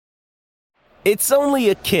It's only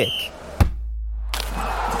a kick,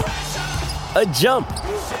 a jump,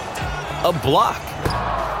 a block.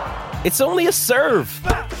 It's only a serve.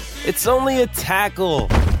 It's only a tackle,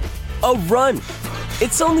 a run.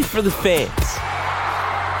 It's only for the fans.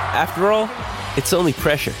 After all, it's only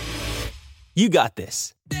pressure. You got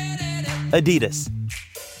this. Adidas.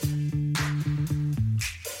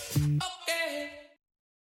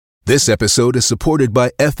 This episode is supported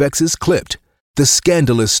by FX's Clipped, the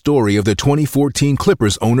scandalous story of the 2014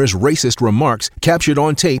 Clippers owner's racist remarks captured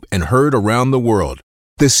on tape and heard around the world.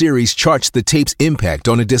 The series charts the tape's impact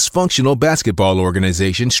on a dysfunctional basketball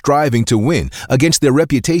organization striving to win against their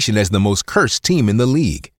reputation as the most cursed team in the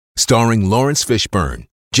league. Starring Lawrence Fishburne,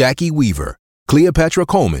 Jackie Weaver, Cleopatra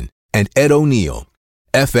Coleman, and Ed O'Neill.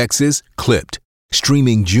 FX's Clipped,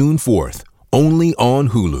 streaming June 4th, only on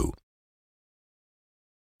Hulu.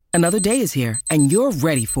 Another day is here, and you're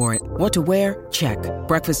ready for it. What to wear? Check.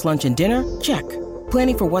 Breakfast, lunch, and dinner? Check.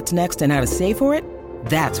 Planning for what's next and how to save for it?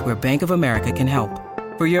 That's where Bank of America can help.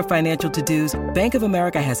 For your financial to-dos, Bank of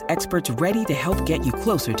America has experts ready to help get you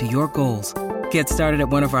closer to your goals. Get started at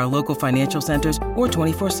one of our local financial centers or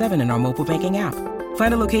 24/7 in our mobile banking app.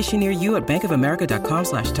 Find a location near you at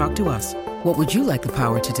bankofamerica.com/talktous. What would you like the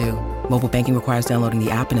power to do? Mobile banking requires downloading the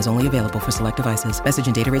app and is only available for select devices. Message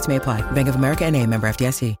and data rates may apply. Bank of America N.A., member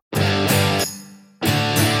FDIC.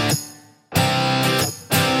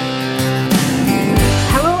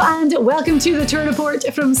 Welcome to the Tour Report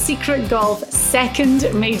from Secret Golf,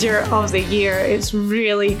 second major of the year. It's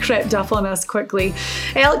really crept up on us quickly.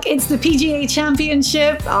 Elk, it's the PGA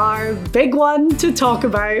Championship, our big one to talk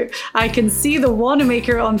about. I can see the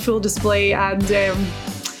Wanamaker on full display, and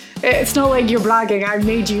it's not like you're bragging. I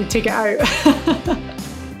made you take it out.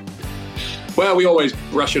 Well, we always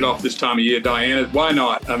brush it off this time of year, Diana. Why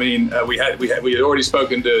not? I mean, we had already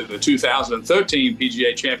spoken to the 2013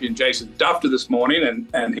 PGA champion Jason Dufner this morning,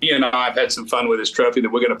 and he and I have had some fun with this trophy.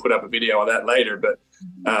 That we're going to put up a video of that later. But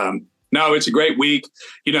no, it's a great week.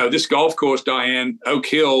 You know, this golf course, Diane, Oak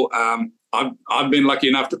Hill. I've been lucky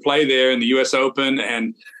enough to play there in the U.S. Open,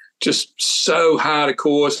 and just so hard a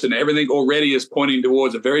course, and everything already is pointing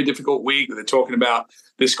towards a very difficult week. They're talking about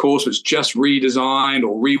this course was just redesigned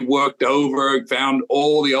or reworked over, found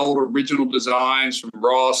all the old original designs from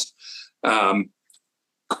Ross.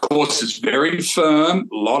 Course is very firm,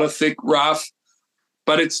 a lot of thick rough,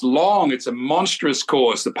 but it's long. It's a monstrous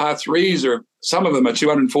course. The par threes some of them are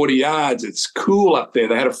 240 yards. It's cool up there.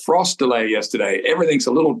 They had a frost delay yesterday. Everything's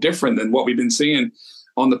a little different than what we've been seeing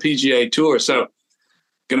on the PGA Tour. So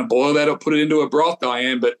going to boil that up, put it into a broth,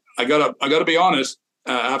 Diane. But I gotta be honest.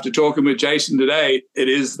 After talking with Jason today, it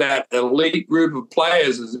is that elite group of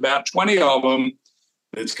players. There's about 20 of them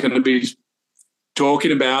that's going to be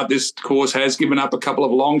talking about this course. Has given up a couple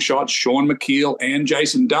of long shots, Sean McKeel and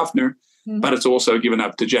Jason Dufner, but it's also given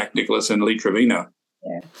up to Jack Nicklaus and Lee Trevino.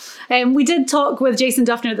 Yeah. We did talk with Jason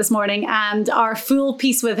Dufner this morning, and our full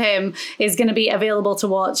piece with him is going to be available to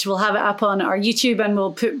watch. We'll have it up on our YouTube, and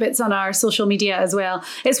we'll put bits on our social media as well.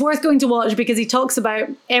 It's worth going to watch because he talks about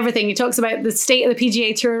everything. He talks about the state of the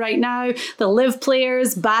PGA Tour right now, the live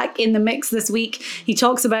players back in the mix this week. He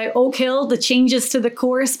talks about Oak Hill, the changes to the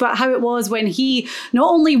course, but how it was when he not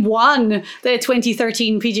only won the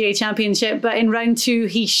 2013 PGA Championship, but in round two,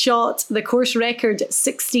 he shot the course record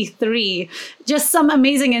 63. Just some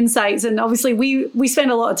amazing insights. And obviously we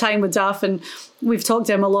spend a lot of time with Duff, and we've talked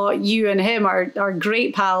to him a lot. You and him are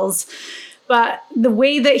great pals. But the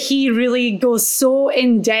way that he really goes so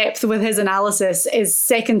in depth with his analysis is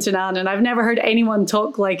second to none. And I've never heard anyone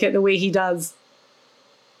talk like it the way he does.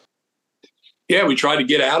 Yeah, we tried to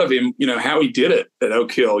get out of him, how he did it at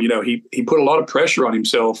Oak Hill. He put a lot of pressure on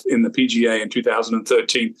himself in the PGA in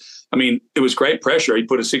 2013. I mean, it was great pressure. He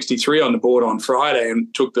put a 63 on the board on Friday and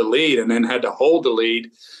took the lead, and then had to hold the lead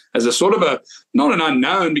as a sort of not an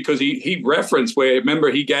unknown, because he referenced where,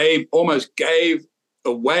 remember, he almost gave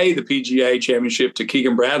away the PGA championship to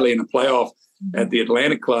Keegan Bradley in the playoff at the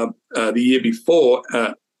Atlantic Club the year before,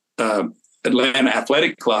 Atlanta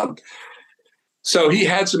Athletic Club. So he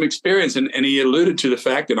had some experience, and he alluded to the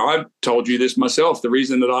fact, and I've told you this myself, the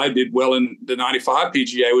reason that I did well in the 95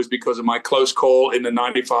 PGA was because of my close call in the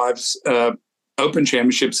 95's Open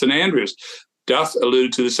Championship St. Andrews. Duff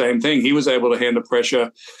alluded to the same thing. He was able to handle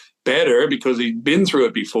pressure better because he'd been through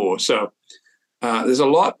it before. So there's a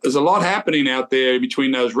lot happening out there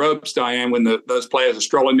between those ropes, Diane, when those players are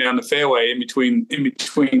strolling down the fairway. In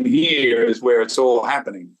between here is where it's all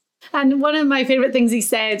happening. And one of my favorite things he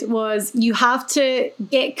said was, you have to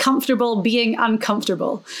get comfortable being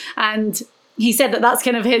uncomfortable. And he said that that's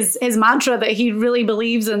kind of his mantra that he really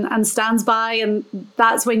believes and stands by. And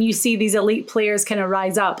that's when you see these elite players kind of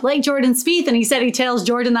rise up, like Jordan Spieth. And he said he tells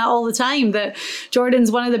Jordan that all the time, that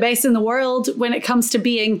Jordan's one of the best in the world when it comes to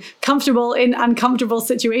being comfortable in uncomfortable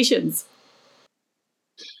situations.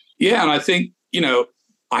 Yeah, and I think, I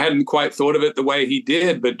hadn't quite thought of it the way he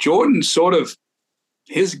did, but Jordan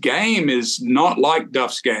his game is not like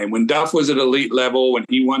Duff's game. When Duff was at elite level, when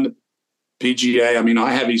he won the PGA, I mean,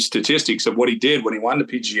 I have his statistics of what he did when he won the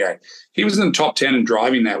PGA. He was in the top 10 in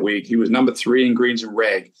driving that week. He was number 3 in greens and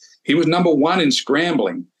reg. He was number 1 in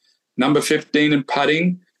scrambling, number 15 in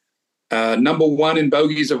putting, number 1 in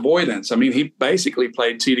bogeys avoidance. I mean, he basically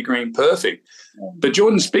played tee to green perfect. But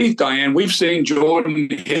Jordan Spieth, Diane, we've seen Jordan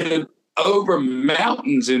hit it over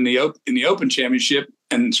mountains in the Open Championship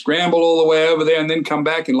and scramble all the way over there and then come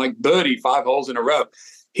back and like birdie 5 holes in a row.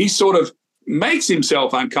 He sort of makes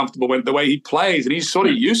himself uncomfortable with the way he plays, and he's sort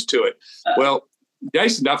of used to it. Well,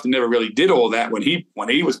 Jason Duffy never really did all that when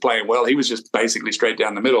he was playing well. He was just basically straight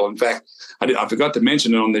down the middle. In fact, I forgot to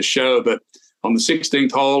mention it on this show, but on the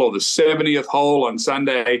 16th hole or the 70th hole on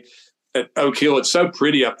Sunday at Oak Hill, it's so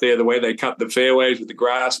pretty up there, the way they cut the fairways with the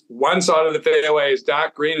grass. One side of the fairway is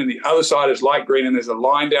dark green and the other side is light green, and there's a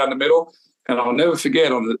line down the middle. And I'll never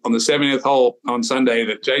forget on the 70th hole on Sunday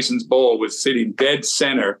that Jason's ball was sitting dead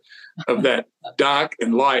center of that dark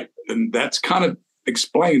and light. And that's kind of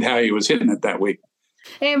explained how he was hitting it that week.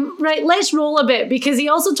 Right, let's roll a bit, because he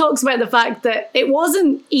also talks about the fact that it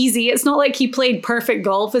wasn't easy. It's not like he played perfect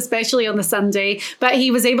golf, especially on the Sunday, but he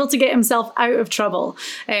was able to get himself out of trouble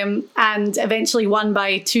and eventually won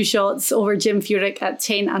by 2 shots over Jim Furyk at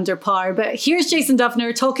 10 under par. But here's Jason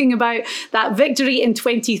Duffner talking about that victory in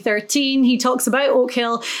 2013. He talks about Oak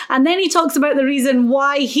Hill, and then he talks about the reason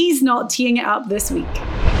why he's not teeing it up this week.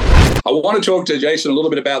 I want to talk to Jason a little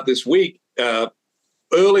bit about this week.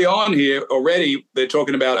 Early on here already, they're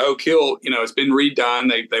talking about Oak Hill. It's been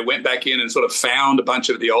redone. They went back in and sort of found a bunch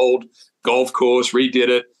of the old golf course, redid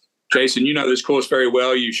it. Jason, you know this course very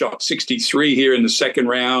well. You shot 63 here in the second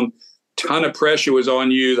round. Ton of pressure was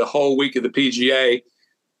on you the whole week of the PGA.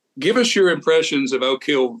 Give us your impressions of Oak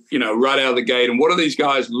Hill, right out of the gate. And what are these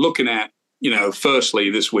guys looking at, firstly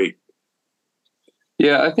this week?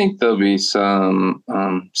 Yeah, I think there'll be some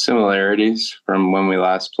similarities from when we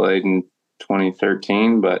last played in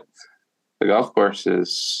 2013, but the golf course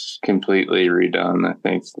is completely redone. I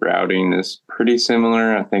think routing is pretty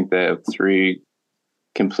similar. I think they have 3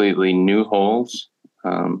 completely new holes.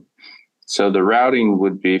 So the routing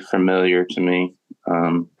would be familiar to me,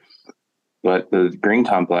 but the green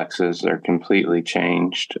complexes are completely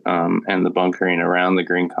changed, and the bunkering around the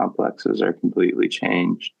green complexes are completely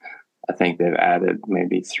changed. I think they've added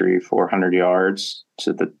maybe 300-400 yards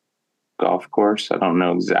to the golf course. I don't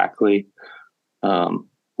know exactly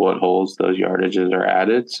what holes those yardages are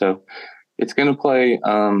added. So it's going to play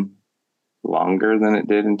longer than it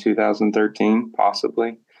did in 2013,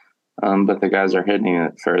 possibly. But the guys are hitting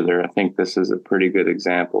it further. I think this is a pretty good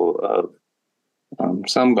example of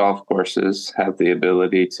some golf courses have the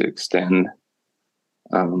ability to extend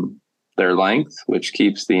their length, which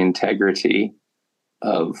keeps the integrity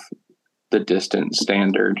of the distance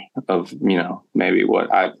standard of, maybe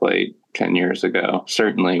what I played 10 years ago.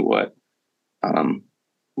 Certainly what,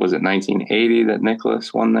 was it 1980 that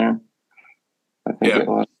Nicklaus won there? I think it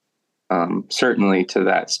was. Certainly to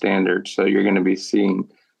that standard. So you're going to be seeing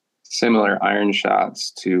similar iron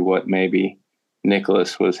shots to what maybe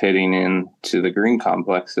Nicklaus was hitting into the green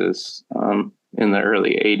complexes in the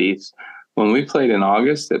early 80s. When we played in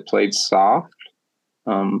August, it played soft.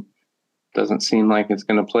 Doesn't seem like it's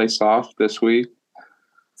going to play soft this week.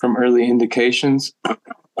 From early indications,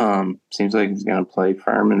 seems like it's going to play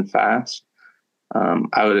firm and fast.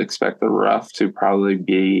 I would expect the rough to probably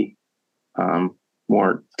be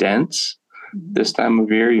more dense this time of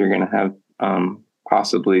year. You're going to have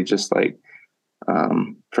possibly just like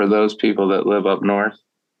for those people that live up north,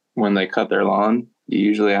 when they cut their lawn, you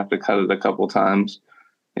usually have to cut it a couple times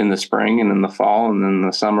in the spring and in the fall, and then in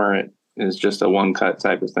the summer it is just a one cut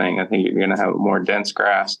type of thing. I think you're going to have a more dense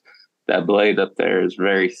grass. That blade up there is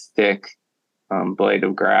very thick blade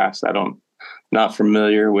of grass. Not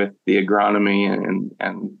familiar with the agronomy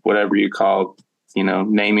and whatever you call,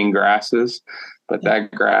 naming grasses, but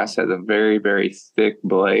that grass has a very, very thick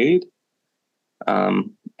blade,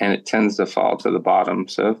 and it tends to fall to the bottom.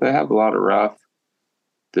 So if they have a lot of rough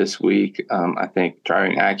this week, I think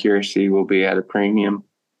driving accuracy will be at a premium.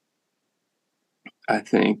 I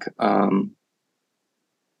think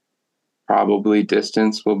probably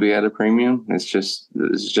distance will be at a premium. It's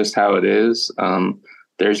just how it is.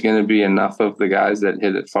 There's going to be enough of the guys that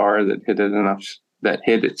hit it far, that hit it enough that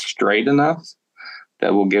hit it straight enough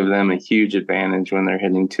that will give them a huge advantage when they're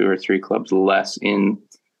hitting 2 or 3 clubs less in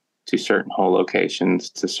to certain hole locations,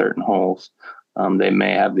 to certain holes. They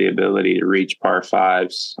may have the ability to reach par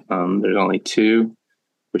 5s. There's only 2,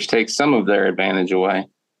 which takes some of their advantage away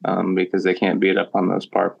because they can't beat up on those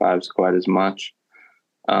par 5s quite as much.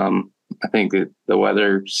 I think that the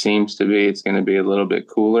weather seems to be, it's going to be a little bit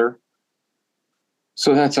cooler.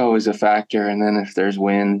 So that's always a factor. And then if there's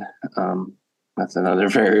wind, that's another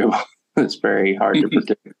variable that's very hard to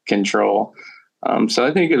predict, control. So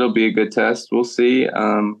I think it'll be a good test. We'll see.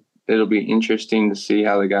 It'll be interesting to see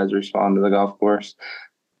how the guys respond to the golf course.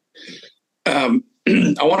 I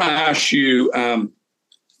want to ask you, I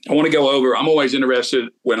want to go over, I'm always interested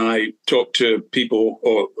when I talk to people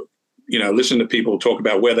or, listen to people talk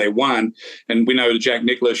about where they won. And we know that Jack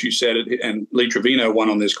Nicklaus, you said it, and Lee Trevino won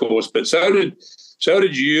on this course, but so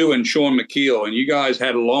did you and Sean McKeel, and you guys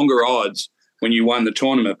had longer odds when you won the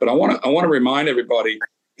tournament. But I want to remind everybody,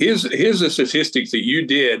 here's the statistics that you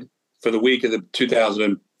did for the week of the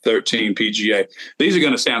 2013 PGA. These are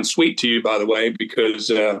going to sound sweet to you, by the way, because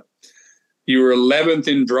you were 11th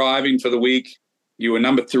in driving for the week. You were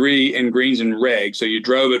number 3 in greens and reg, so you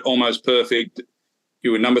drove it almost perfect.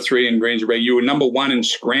 You were number 3 in greens and reg. You were number 1 in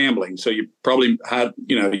scrambling, so you probably had,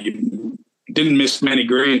 you didn't miss many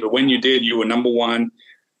greens, but when you did, you were number 1.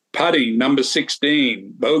 Putting, number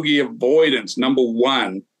 16. Bogey avoidance, number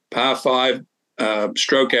 1. Par 5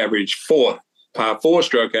 stroke average, 4th. Par 4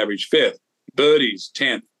 stroke average, 5th. Birdies,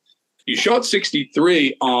 10th. You shot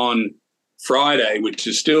 63 on Friday, which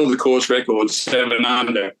is still the course record, 7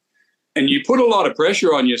 under. And you put a lot of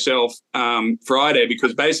pressure on yourself Friday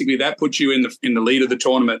because basically that puts you in the lead of the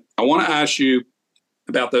tournament. I want to ask you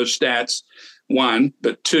about those stats, 1,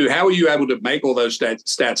 but 2, how were you able to make all those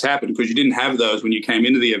stats happen? Because you didn't have those when you came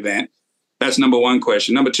into the event. That's number 1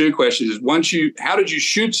 question. Number 2 question is, how did you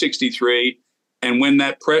shoot 63? And when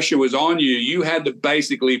that pressure was on you, you had to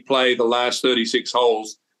basically play the last 36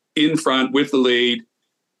 holes in front with the lead.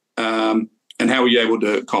 And how were you able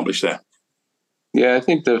to accomplish that? Yeah, I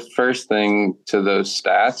think the first thing to those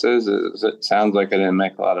stats is it sounds like I didn't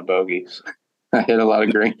make a lot of bogeys. I hit a lot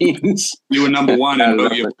of greens. You were number 1 in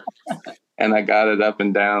bogey. And I got it up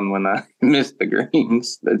and down when I missed the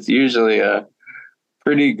greens. That's usually a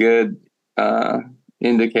pretty good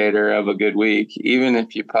indicator of a good week, even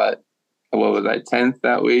if you putt, what was I, 10th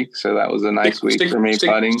that week? So that was a nice week for me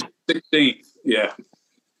putting. 16th, yeah.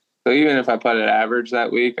 So even if I putted average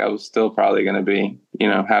that week, I was still probably going to be,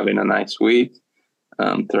 having a nice week.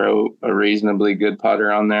 Throw a reasonably good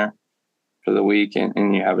putter on there for the week,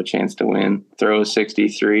 and you have a chance to win. Throw a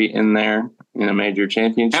 63 in there in a major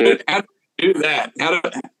championship. How did you do that?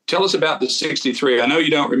 Tell us about the 63. I know you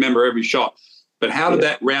don't remember every shot, but how did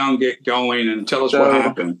that round get going? And tell us what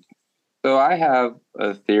happened. So I have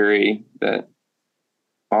a theory that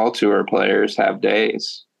all tour players have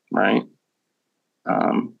days, right?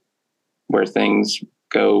 Where things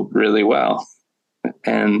go really well.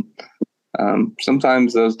 And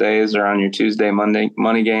sometimes those days are on your Tuesday, Monday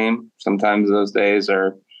money game. Sometimes those days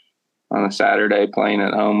are on a Saturday playing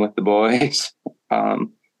at home with the boys.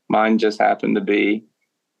 Mine just happened to be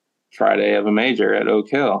Friday of a major at Oak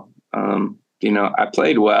Hill. I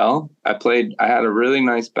played well. I had a really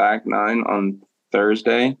nice back 9 on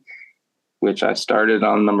Thursday, which I started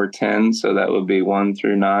on number 10. So that would be 1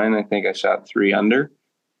 through 9. I think I shot 3 under,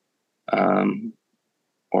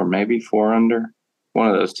 or maybe 4 under. One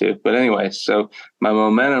of those 2. But anyway, so my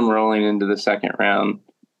momentum rolling into the second round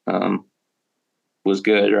was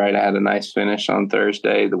good, right? I had a nice finish on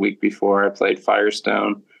Thursday. The week before, I played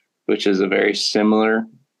Firestone, which is a very similar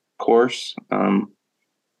course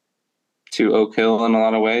to Oak Hill in a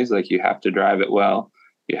lot of ways. Like, you have to drive it well.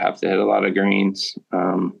 You have to hit a lot of greens.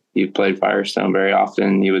 You've played Firestone very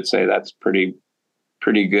often. You would say that's pretty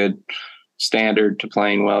good standard to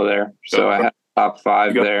playing well there. So I had top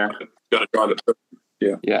 5 there. Got to drive it.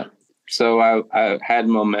 Yeah. So I had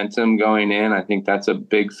momentum going in. I think that's a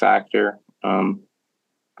big factor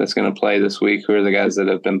that's going to play this week. Who are the guys that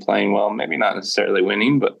have been playing well? Maybe not necessarily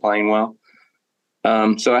winning, but playing well.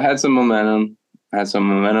 So I had some momentum. I had some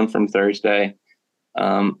momentum from Thursday.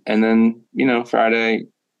 And then, Friday,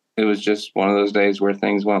 it was just one of those days where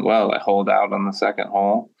things went well. I holed out on the second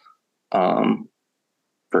hole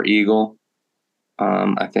for Eagle.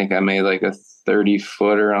 I think I made like a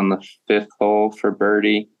 30-footer on the 5th hole for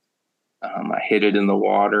birdie. I hit it in the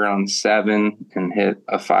water on 7 and hit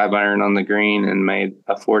a 5-iron on the green and made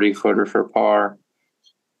a 40-footer for par.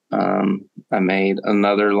 I made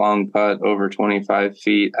another long putt over 25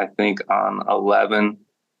 feet, I think, on 11.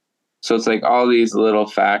 So it's like all these little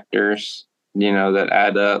factors, that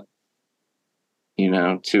add up,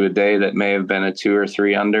 to a day that may have been a 2 or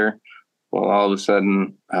 3 under. Well, all of a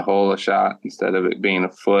sudden I hole a shot instead of it being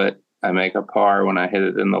a foot. I make a par when I hit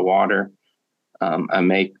it in the water. I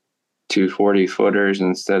make 240 footers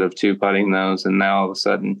instead of 2-putting those. And now all of a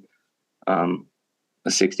sudden, a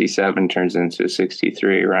 67 turns into a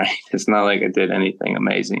 63, right? It's not like I did anything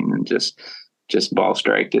amazing and just ball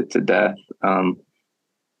striked it to death. And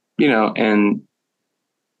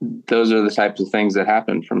those are the types of things that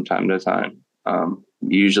happen from time to time.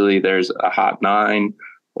 Usually there's a hot 9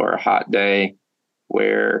 or a hot day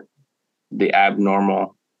where the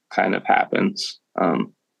abnormal kind of happens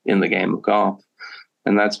in the game of golf.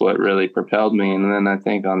 And that's what really propelled me. And then I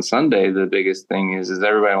think on Sunday, the biggest thing is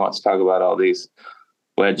everybody wants to talk about all these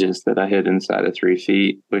wedges that I hit inside of 3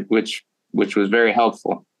 feet, which was very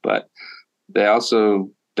helpful. But they also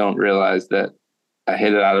don't realize that I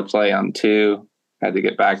hit it out of play on 2, had to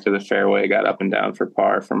get back to the fairway, got up and down for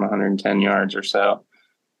par from 110 yards or so.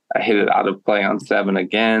 I hit it out of play on 7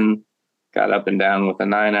 again, got up and down with a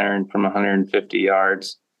 9-iron from 150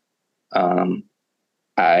 yards.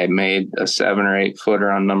 I made a 7 or 8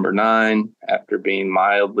 footer on number 9 after being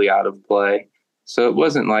mildly out of play. So it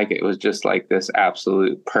wasn't like it was just like this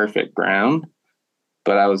absolute perfect round,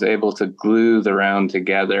 but I was able to glue the round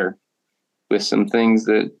together with some things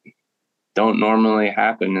that don't normally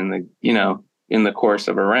happen in the course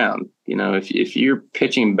of a round. If you're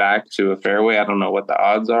pitching back to a fairway, I don't know what the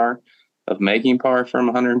odds are of making par from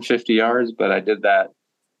 150 yards, but I did that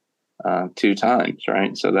 2 times,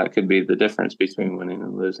 right? So that could be the difference between winning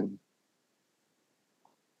and losing.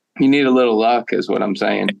 You need a little luck is what I'm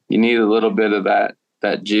saying. You need a little bit of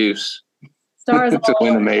that juice to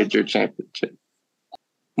win a major championship.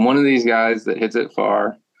 One of these guys that hits it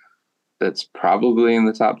far, that's probably in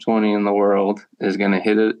the top 20 in the world, is going to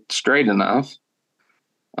hit it straight enough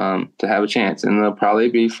to have a chance. And there'll probably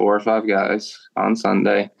be 4 or 5 guys on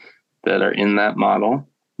Sunday that are in that model,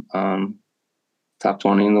 top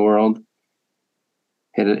 20 in the world,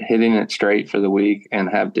 hitting it straight for the week and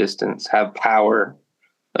have distance, have power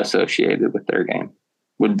associated with their game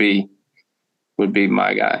would be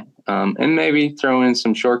my guy. And maybe throw in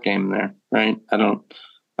some short game there, right?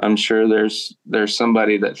 I'm sure there's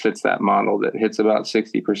somebody that fits that model that hits about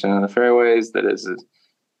 60% of the fairways, that is,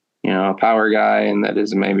 a power guy, and that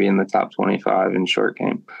is maybe in the top 25 in short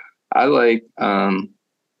game. I like, who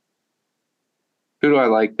do I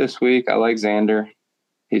like this week? I like Xander.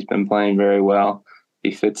 He's been playing very well.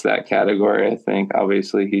 He fits that category, I think.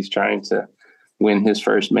 Obviously, he's trying to win his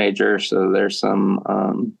first major, so there's some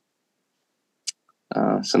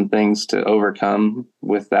things to overcome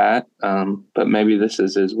with that. But maybe this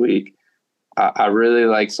is his week. I really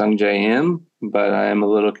like Sung Jae Im, but I am a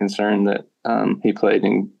little concerned that he played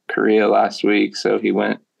in Korea last week. So he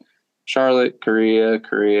went Charlotte, Korea,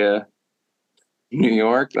 New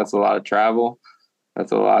York. That's a lot of travel.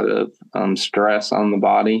 That's a lot of stress on the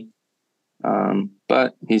body.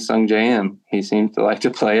 But he's Sung Jae Im. He seems to like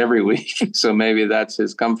to play every week. So maybe that's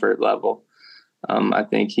his comfort level. I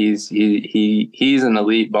think he's an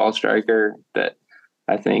elite ball striker that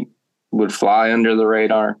I think would fly under the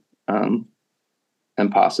radar and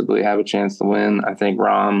possibly have a chance to win. I think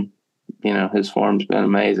Rahm, his form's been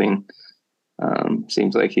amazing.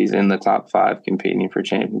 Seems like he's in the top 5 competing for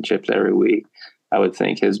championships every week. I would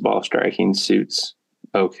think his ball striking suits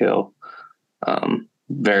Oak Hill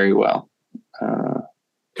very well.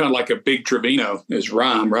 Kind of like a big Trevino is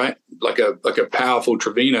Rahm, right? Like a powerful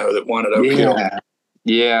Trevino that won at Oak Hill.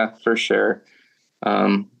 Yeah, for sure.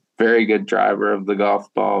 Very good driver of the golf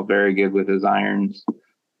ball. Very good with his irons.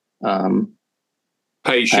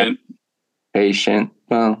 Patient.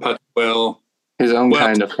 Well, his own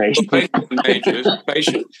kind of patient. Pretty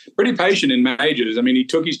patient in majors. I mean, he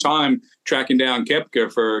took his time tracking down Koepka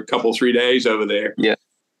for a couple, 3 days over there.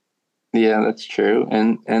 Yeah, that's true.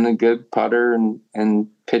 And a good putter and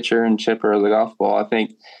pitcher and chipper of the golf ball. I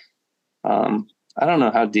think, I don't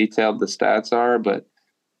know how detailed the stats are, but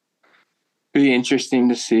it'd be interesting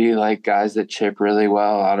to see like guys that chip really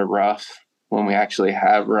well out of rough when we actually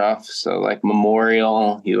have rough. So like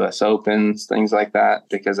Memorial, US Opens, things like that,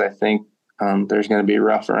 because I think there's going to be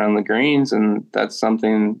rough around the greens, and that's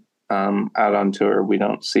something out on tour we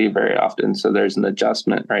don't see very often. So there's an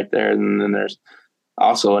adjustment right there. And then there's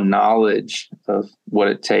also a knowledge of what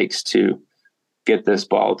it takes to get this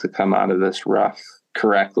ball to come out of this rough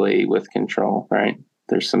correctly with control, right?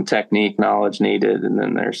 There's some technique knowledge needed, and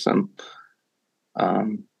then there's some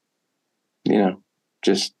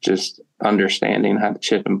just understanding how to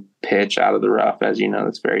chip and pitch out of the rough. As you know,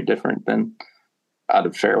 that's very different than out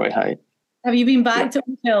of fairway height. Have you been back to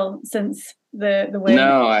Oak Hill since the win?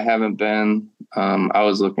 No, I haven't been. I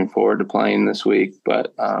was looking forward to playing this week,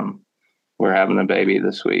 but we're having a baby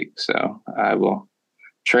this week, so I will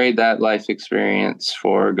trade that life experience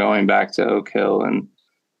for going back to Oak Hill and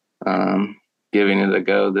giving it a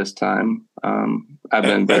go this time. I've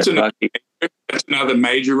been very lucky. That's another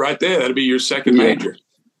major right there. That'll be your second major.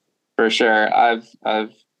 For sure. I've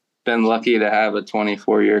been lucky to have a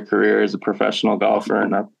 24-year career as a professional golfer,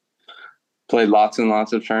 and I've played lots and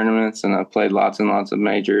lots of tournaments, and I've played lots and lots of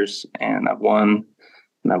majors, and I've won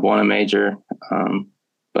a major.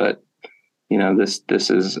 But this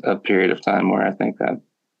is a period of time where I think that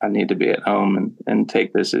I need to be at home and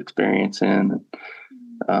take this experience in.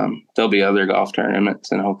 There'll be other golf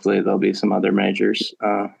tournaments, and hopefully there'll be some other majors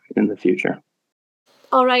in the future.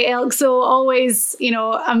 All right, Elk. So always,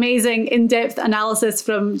 amazing in-depth analysis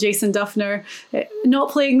from Jason Duffner.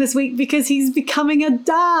 Not playing this week because he's becoming a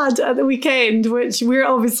dad at the weekend, which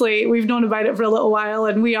we've known about it for a little while,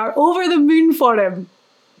 and we are over the moon for him.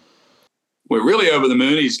 We're really over the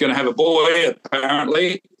moon. He's going to have a boy,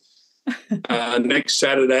 apparently, next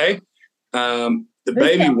Saturday. The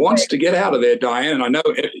baby wants to get out of there, Diane, and I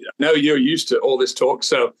know you're used to all this talk,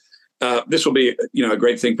 so this will be a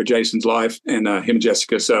great thing for Jason's life and him and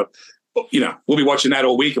Jessica. So we'll be watching that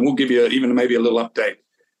all week, and we'll give you even maybe a little update.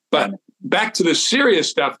 But back to the serious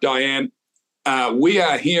stuff, Diane. We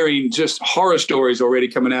are hearing just horror stories already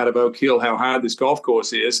coming out of Oak Hill, how hard this golf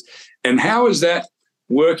course is, and how is that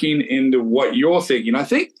working into what you're thinking? I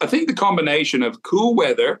think the combination of cool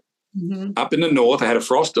weather. Mm-hmm. Up in the north, I had a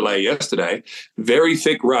frost delay yesterday. Very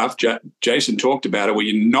thick rough. Jason talked about it, where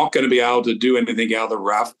you're not going to be able to do anything out of the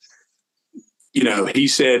rough. He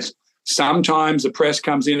said sometimes the press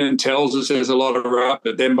comes in and tells us there's a lot of rough,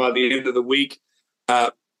 but then by the end of the week,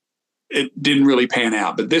 it didn't really pan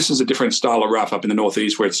out. But this is a different style of rough up in the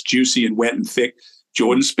northeast, where it's juicy and wet and thick.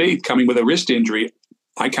 Jordan Spieth coming with a wrist injury.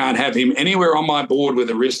 I can't have him anywhere on my board with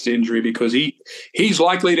a wrist injury because he's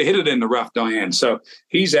likely to hit it in the rough, Diane. So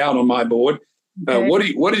he's out on my board.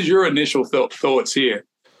 Okay. What is your initial thoughts here?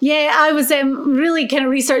 Yeah, I was really kind of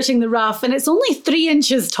researching the rough, and it's only 3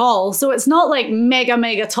 inches tall. So it's not like mega,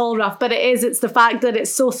 mega tall rough, but it's the fact that it's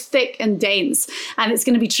so thick and dense, and it's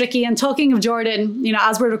going to be tricky. And talking of Jordan,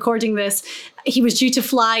 as we're recording this, he was due to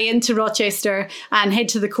fly into Rochester and head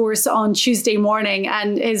to the course on Tuesday morning.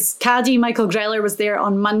 And his caddy, Michael Greller, was there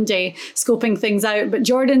on Monday scoping things out. But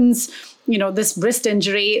Jordan's, this wrist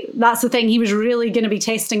injury, that's the thing he was really going to be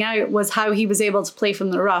testing out, was how he was able to play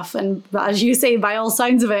from the rough. And as you say, by all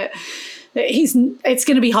signs of it, it's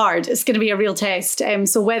going to be hard. It's going to be a real test.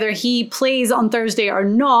 So whether he plays on Thursday or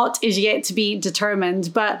not is yet to be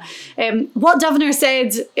determined. But what Duffner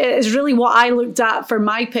said is really what I looked at for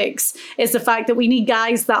my picks, is the fact that we need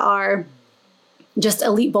guys that are just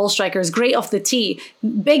elite ball strikers, great off the tee,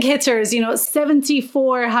 big hitters,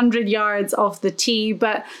 7,400 yards off the tee.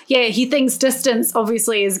 But yeah, he thinks distance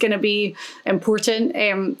obviously is going to be important,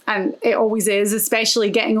 and it always is, especially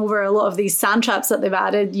getting over a lot of these sand traps that they've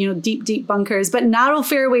added, deep bunkers, but narrow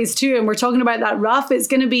fairways too. And we're talking about that rough. It's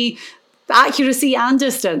going to be accuracy and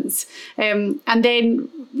distance. And then,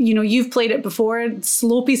 you've played it before,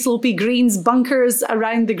 slopey greens, bunkers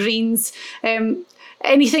around the greens.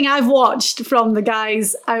 Anything I've watched from the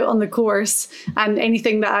guys out on the course, and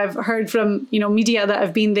anything that I've heard from, media that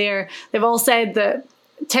have been there, they've all said that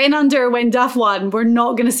 10 under when Duff won, we're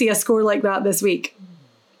not going to see a score like that this week.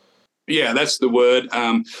 Yeah, that's the word.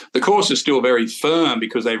 The course is still very firm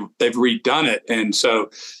because they've redone it. And so,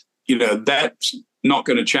 that's not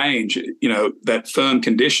going to change, that firm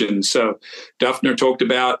condition. So Duffner talked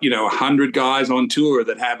about, 100 guys on tour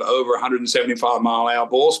that have over 175 mile an hour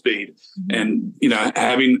ball speed. Mm-hmm. And,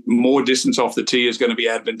 having more distance off the tee is going to be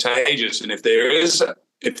advantageous. And if there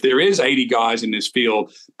is 80 guys in this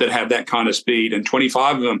field that have that kind of speed and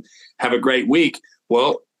 25 of them have a great week,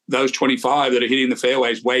 well, those 25 that are hitting the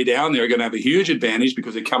fairways way down there are going to have a huge advantage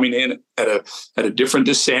because they're coming in at a different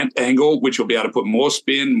descent angle, which will be able to put more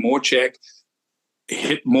spin, more check,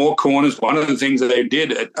 hit more corners. One of the things that they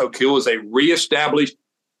did at Oak Hill is they reestablished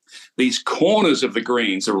these corners of the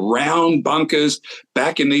greens, the round bunkers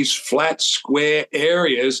back in these flat square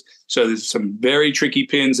areas. So there's some very tricky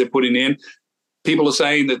pins they're putting in. People are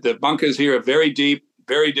saying that the bunkers here are very deep,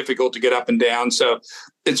 very difficult to get up and down. So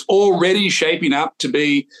it's already shaping up to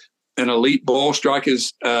be an elite ball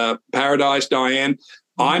striker's paradise, Diane.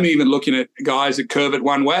 I'm even looking at guys that curve it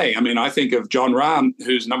one way. I mean, I think of John Rahm,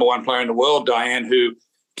 who's number one player in the world, Diane, who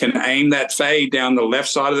can aim that fade down the left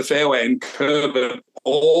side of the fairway and curve it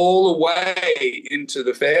all the way into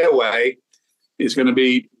the fairway, is going to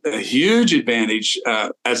be a huge advantage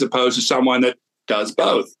as opposed to someone that does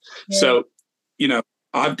both. Yeah. So,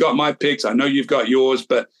 I've got my picks. I know you've got yours,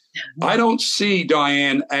 but I don't see,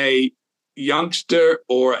 Diane, a youngster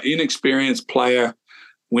or inexperienced player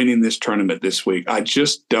winning this tournament this week. I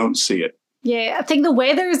just don't see it. Yeah, I think the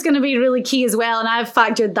weather is going to be really key as well. And I've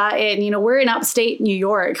factored that in. You know, we're in upstate New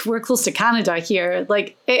York. We're close to Canada here.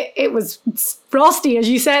 Like, it was frosty, as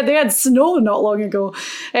you said. They had snow not long ago.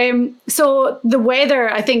 So the weather,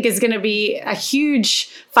 I think, is going to be a huge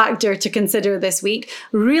factor to consider this week.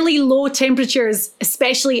 Really low temperatures,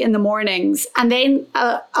 especially in the mornings. And then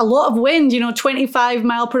a lot of wind, 25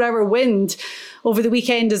 mile per hour wind over the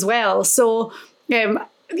weekend as well. So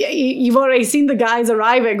you've already seen the guys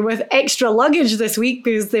arriving with extra luggage this week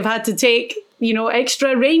because they've had to take,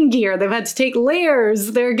 extra rain gear. They've had to take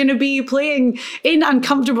layers. They're going to be playing in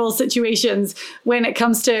uncomfortable situations when it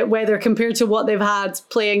comes to weather compared to what they've had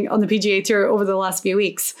playing on the PGA Tour over the last few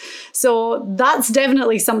weeks. So that's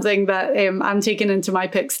definitely something that I'm taking into my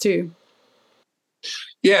picks too.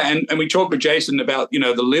 Yeah, and we talked with Jason about, the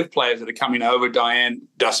LIV players that are coming over. Diane,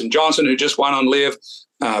 Dustin Johnson, who just won on LIV.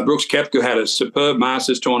 Brooks Koepka had a superb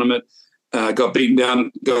Masters tournament, got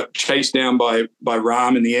chased down by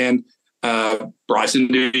Rahm in the end. Bryson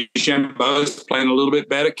DeChambeau's playing a little bit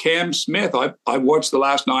better. Cam Smith, I watched the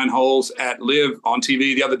last 9 holes at LIV on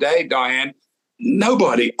TV the other day, Diane.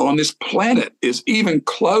 Nobody on this planet is even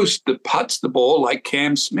close to putts the ball like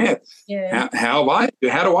Cam Smith. Yeah. How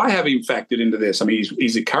do I have him factored into this? I mean,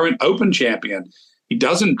 he's a current Open champion. He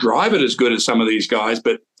doesn't drive it as good as some of these guys,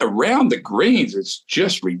 but around the greens, it's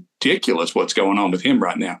just ridiculous what's going on with him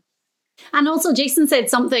right now. And also, Jason said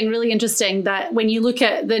something really interesting, that when you look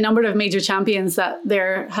at the number of major champions that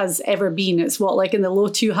there has ever been, it's like in the low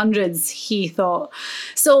 200s, he thought.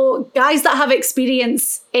 So guys that have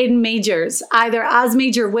experience in majors, either as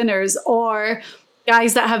major winners or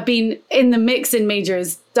guys that have been in the mix in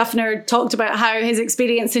majors. Duffner talked about how his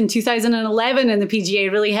experience in 2011 in the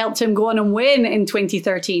PGA really helped him go on and win in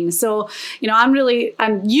 2013. So, you're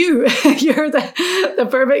the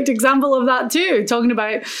perfect example of that too, talking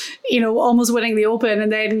about, almost winning the Open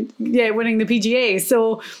and then, winning the PGA.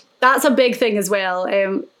 So that's a big thing as well.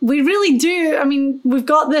 We really do. I mean, we've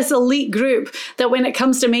got this elite group that when it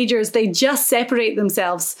comes to majors, they just separate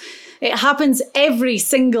themselves. It happens every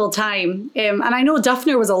single time. And I know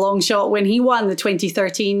Duffner was a long shot when he won the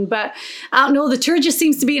 2013, but I don't know, the tour just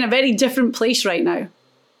seems to be in a very different place right now.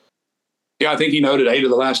 Yeah, I think he noted 8 of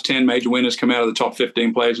the last 10 major winners come out of the top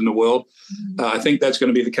 15 players in the world. I think that's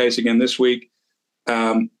going to be the case again this week.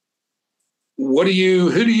 Who do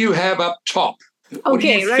you have up top?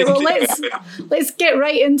 Okay, right. Well, let's get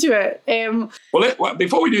right into it.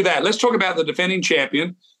 Before we do that, let's talk about the defending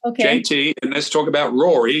champion, okay, JT, and let's talk about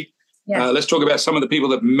Rory. Yeah. Let's talk about some of the people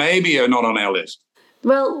that maybe are not on our list.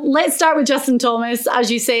 Well, let's start with Justin Thomas. As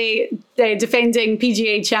you say, the defending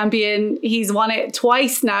PGA champion. He's won it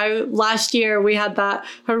twice now. Last year, we had that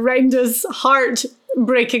horrendous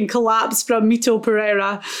heart-breaking collapse from Mito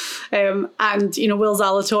Pereira, and Will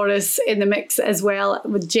Zalatoris in the mix as well.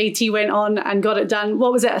 With JT went on and got it done.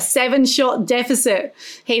 What was it? A 7-shot deficit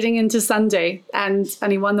heading into Sunday, and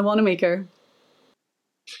he won the Wanamaker.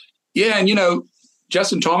 Yeah, and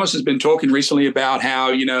Justin Thomas has been talking recently about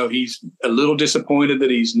how he's a little disappointed that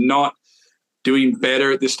he's not doing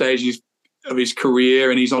better at this stage of his career,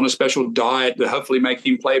 and he's on a special diet to hopefully make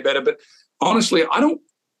him play better. But honestly, I'm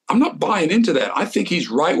not buying into that. I think he's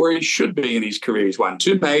right where he should be in his career. He's won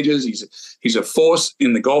 2 majors. He's a force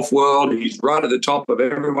in the golf world. He's right at the top of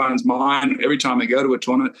everyone's mind every time they go to a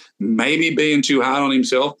tournament, maybe being too hard on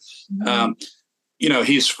himself. Mm-hmm.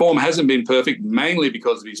 His form hasn't been perfect, mainly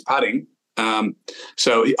because of his putting.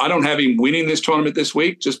 So I don't have him winning this tournament this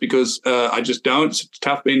week just because I just don't. It's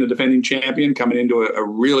tough being the defending champion coming into a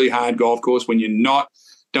really hard golf course when you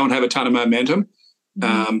don't have a ton of momentum.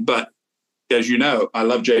 Mm-hmm. But as you know, I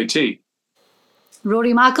love JT.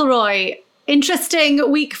 Rory McIlroy. Interesting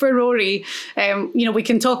week for Rory. We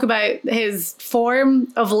can talk about his form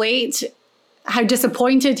of late, how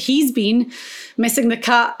disappointed he's been, missing the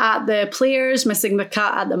cut at the Players, missing the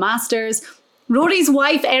cut at the Masters. Rory's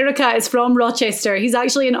wife, Erica, is from Rochester. He's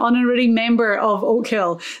actually an honorary member of Oak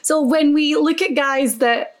Hill. So when we look at guys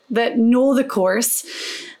that know the course,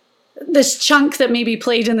 this chunk that maybe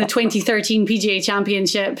played in the 2013 PGA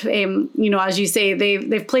Championship, as you say,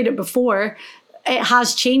 they've played it before. It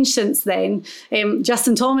has changed since then.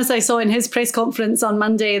 Justin Thomas, I saw in his press conference on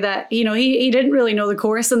Monday that, he didn't really know the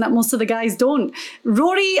course and that most of the guys don't.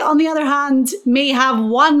 Rory, on the other hand, may have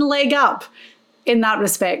one leg up in that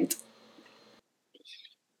respect.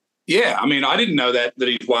 Yeah, I mean, I didn't know that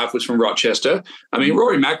his wife was from Rochester. I mean,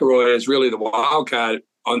 Rory McIlroy is really the wild card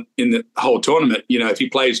in the whole tournament. If he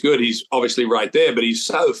plays good, he's obviously right there, but he's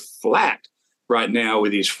so flat right now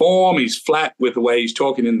with his form. He's flat with the way he's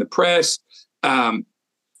talking in the press.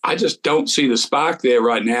 I just don't see the spark there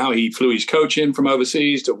right now. He flew his coach in from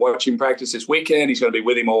overseas to watch him practice this weekend. He's going to be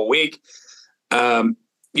with him all week.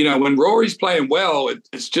 When Rory's playing well, it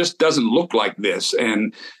just doesn't look like this.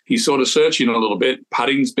 And he's sort of searching a little bit.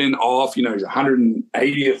 Putting's been off. He's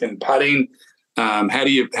 180th in putting. How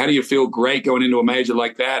do you feel great going into a major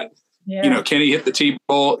like that? Yeah. Can he hit the tee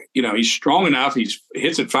ball? He's strong enough. He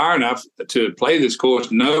hits it far enough to play this course,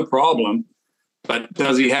 no problem. But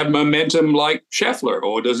does he have momentum like Scheffler,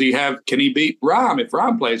 or can he beat Rahm if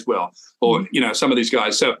Rahm plays well, or some of these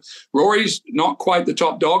guys? So Rory's not quite the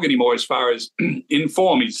top dog anymore as far as in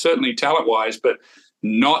form. He's certainly talent-wise, but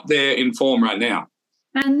not there in form right now.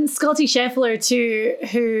 And Scottie Scheffler too,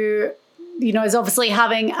 who is obviously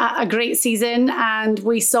having a great season, and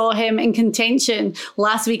we saw him in contention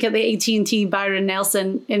last week at the AT&T Byron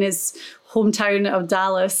Nelson in his hometown of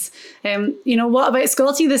Dallas. What about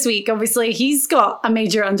Scottie this week? Obviously, he's got a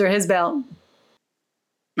major under his belt.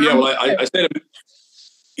 Yeah, well, I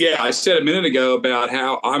said a minute ago about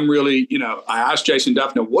how I'm really, I asked Jason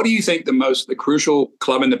Duffner, what do you think the crucial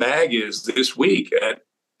club in the bag is this week at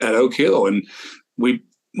Oak Hill? And we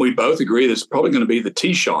both agree there's probably going to be the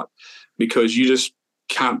tee shot, because you just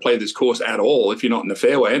can't play this course at all if you're not in the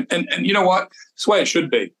fairway. And you know what? It's the way it should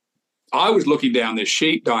be. I was looking down this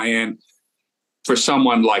sheet, Diane, for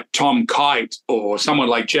someone like Tom Kite or someone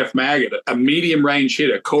like Jeff Maggott, a medium range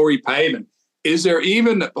hitter, Corey Pavin. Is there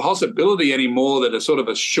even a possibility anymore that a sort of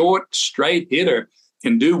a short, straight hitter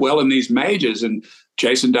can do well in these majors? And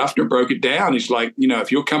Jason Duffner broke it down. He's like,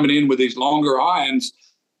 if you're coming in with these longer irons,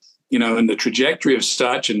 and the trajectory of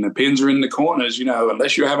such, and the pins are in the corners,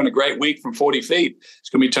 unless you're having a great week from 40 feet, it's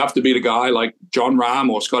going to be tough to beat a guy like John Rahm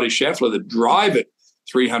or Scottie Scheffler that drive it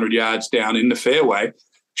 300 yards down in the fairway.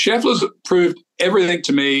 Scheffler's proved everything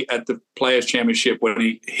to me at the Players' Championship when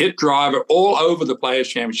he hit driver all over the Players'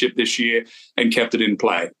 Championship this year and kept it in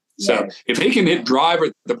play. So if he can hit driver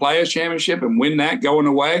at the Players' Championship and win that going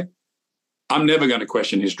away, I'm never going to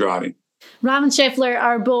question his driving. Rahm and Scheffler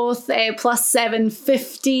are both plus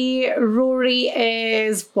 750. Rory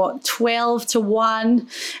is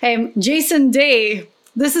 12-1. Jason Day,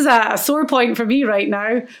 this is a sore point for me right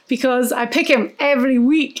now, because I pick him every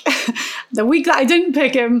week. The week that I didn't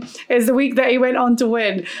pick him is the week that he went on to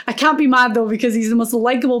win. I can't be mad though, because he's the most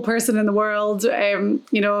likable person in the world.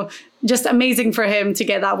 Just amazing for him to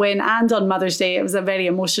get that win. And on Mother's Day, it was a very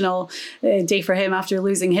emotional day for him after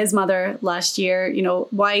losing his mother last year.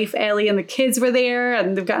 Wife, Ellie, and the kids were there,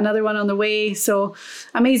 and they've got another one on the way. So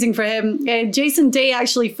amazing for him. Jason Day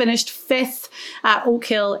actually finished 5th at Oak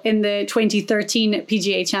Hill in the 2013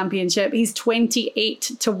 PGA Championship. He's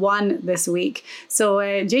 28-1 this week.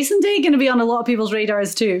 So Jason Day going to be on a lot of people's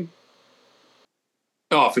radars too.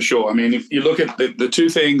 Oh, for sure. I mean, if you look at the two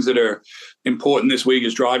things that are important this week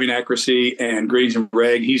is driving accuracy and greens and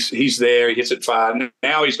reg. He's there. He hits it far.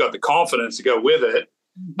 Now he's got the confidence to go with it.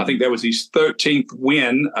 I think that was his 13th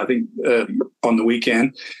win, on the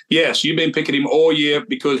weekend. Yes, you've been picking him all year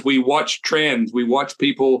because we watch trends. We watch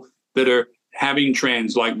people that are having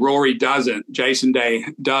trends like Rory doesn't, Jason Day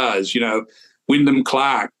does, Wyndham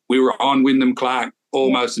Clark. We were on Wyndham Clark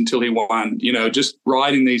almost until he won, just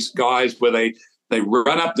riding these guys where they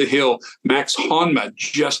run up the hill. Max Honma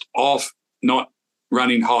just off, not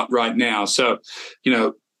running hot right now. So,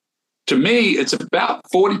 to me, it's about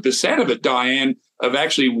 40% of it, Diane, of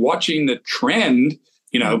actually watching the trend.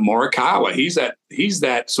 Morikawa, he's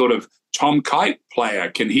that sort of Tom Kite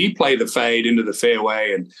player. Can he play the fade into the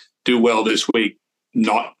fairway and do well this week?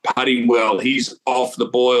 Not putting well. He's off the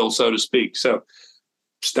boil, so to speak. So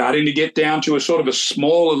starting to get down to a sort of a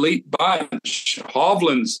small elite bunch.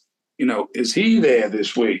 Hovland's, is he there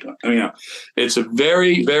this week? It's a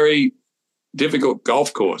very, very difficult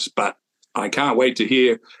golf course, but I can't wait to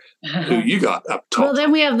hear who you got up top. Well,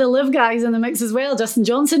 then we have the live guys in the mix as well. Dustin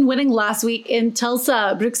Johnson winning last week in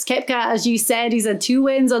Tulsa. Brooks Koepka, as you said, he's had 2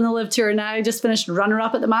 wins on the live tour now. Just finished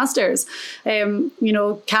runner-up at the Masters.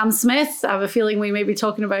 Cam Smith, I have a feeling we may be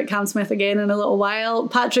talking about Cam Smith again in a little while.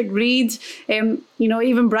 Patrick Reed,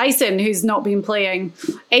 even Bryson, who's not been playing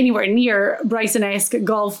anywhere near Bryson-esque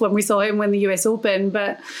golf when we saw him win the US Open.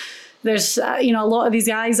 But there's, a lot of these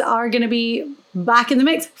guys are going to be back in the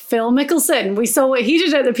mix. Phil Mickelson, we saw what he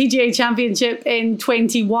did at the PGA Championship in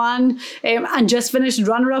 21 and just finished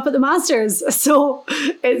runner-up at the Masters. So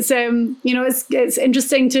it's, it's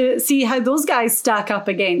interesting to see how those guys stack up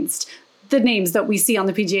against the names that we see on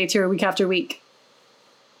the PGA Tour week after week.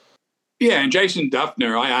 Yeah, and Jason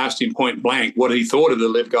Duffner, I asked him point blank what he thought of the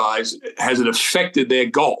live guys. Has it affected their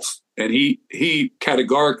golf? And he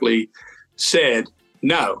categorically said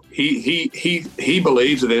No, he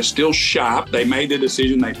believes that they're still sharp. They made their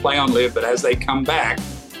decision. They play on live, but as they come back,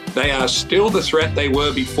 they are still the threat they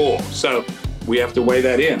were before. So we have to weigh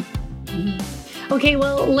that in. Okay,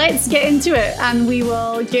 well, let's get into it and we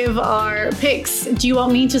will give our picks. Do you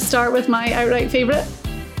want me to start with my outright favourite?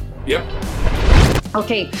 Yep.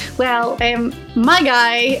 Okay, well, my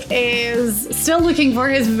guy is still looking for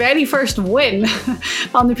his very first win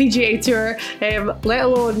on the PGA Tour, let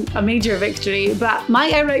alone a major victory. But my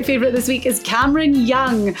outright favourite this week is Cameron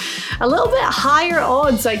Young. A little bit higher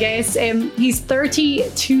odds, I guess. He's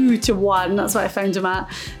 32-1. That's what I found him at,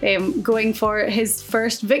 going for his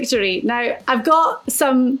first victory. Now, I've got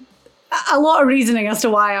a lot of reasoning as to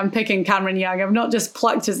why I'm picking Cameron Young. I've not just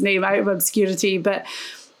plucked his name out of obscurity, but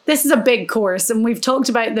this is a big course, and we've talked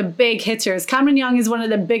about the big hitters. Cameron Young is one of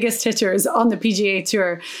the biggest hitters on the PGA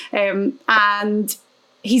Tour, and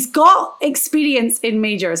he's got experience in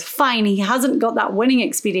majors. Fine, he hasn't got that winning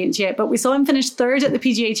experience yet, but we saw him finish third at the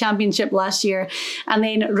PGA Championship last year and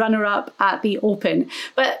then runner-up at the Open.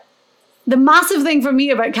 But the massive thing for me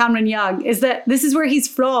about Cameron Young is that this is where he's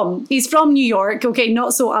from. He's from New York, okay,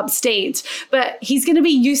 not so upstate, but he's going to be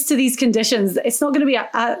used to these conditions. It's not going to be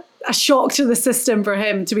a shock to the system for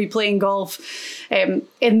him to be playing golf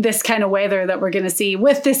in this kind of weather that we're going to see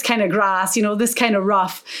with this kind of grass, this kind of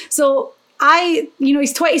rough. So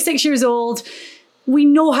he's 26 years old. We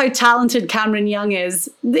know how talented Cameron Young is.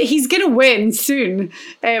 He's going to win soon.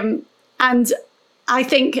 And I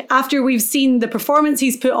think after we've seen the performance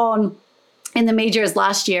he's put on in the majors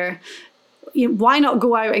last year, why not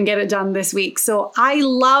go out and get it done this week? So I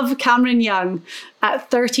love Cameron Young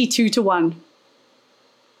at 32-1.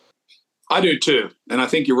 I do too. And I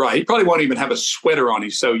think you're right. He probably won't even have a sweater on.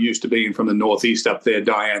 He's so used to being from the Northeast up there,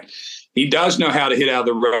 Diane. He does know how to hit out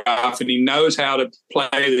of the rough, and he knows how to play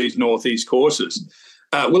these Northeast courses.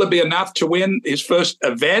 Will it be enough to win his first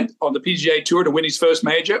event on the PGA Tour, to win his first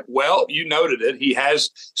major? Well, you noted it. He has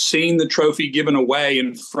seen the trophy given away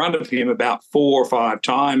in front of him about 4 or 5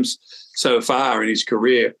 times so far in his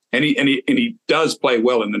career. And he does play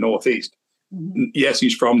well in the Northeast. Mm-hmm. Yes,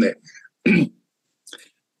 he's from there.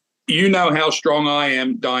 You know how strong I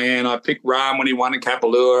am, Diane. I picked Rahm when he won in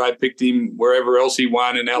Kapalua. I picked him wherever else he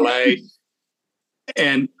won in LA.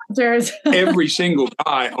 And every single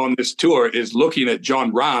guy on this tour is looking at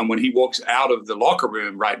Jon Rahm when he walks out of the locker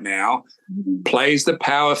room right now, plays the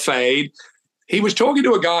power fade. He was talking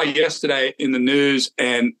to a guy yesterday in the news,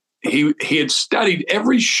 and he had studied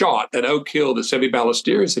every shot that Oak Hill, the Seve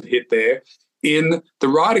Ballesteros, had hit there in the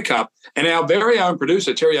Ryder Cup. And our very own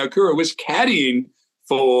producer, Terry Okura, was caddying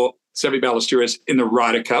for Seve Ballesteros in the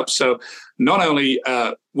Ryder Cup. So not only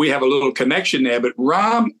we have a little connection there, but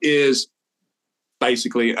Rahm is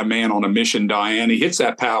basically a man on a mission, Diane. He hits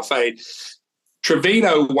that power fade.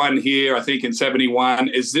 Trevino won here, I think, in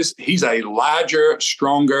 71. He's a larger,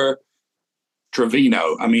 stronger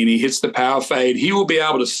Trevino. I mean, he hits the power fade. He will be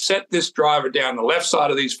able to set this driver down the left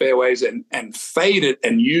side of these fairways and fade it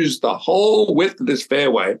and use the whole width of this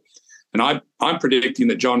fairway. And I'm predicting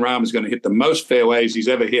that Jon Rahm is going to hit the most fairways he's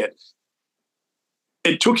ever hit.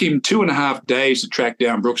 It took him 2.5 days to track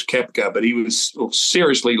down Brooks Koepka, but he was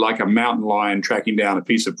seriously like a mountain lion tracking down a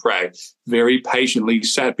piece of prey. Very patiently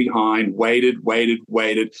sat behind, waited.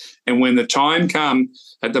 And when the time come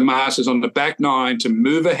at the Masters on the back nine to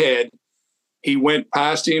move ahead, he went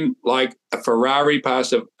past him like a Ferrari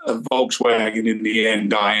past a Volkswagen in the end,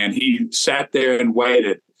 Diane. He sat there and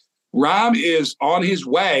waited. Rahm is on his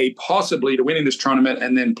way possibly to winning this tournament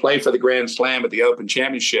and then play for the Grand Slam at the Open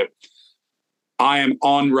Championship. I am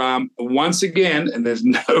on Rahm once again, and there's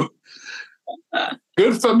no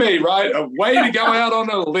good for me, right? A way to go out on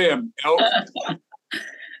a limb.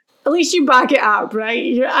 At least you back it up,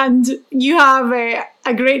 right? And you have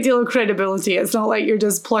a great deal of credibility. It's not like you're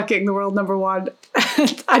just plucking the world number one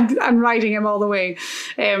and riding him all the way.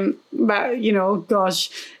 But, gosh,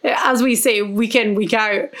 as we say, week in, week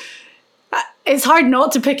out, it's hard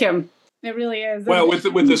not to pick him. It really is. Well, with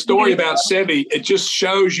the story about Seve, it just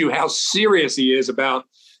shows you how serious he is about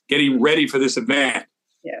getting ready for this event.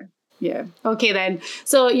 Yeah. Okay, then.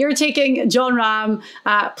 So you're taking Jon Rahm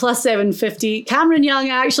at plus 750. Cameron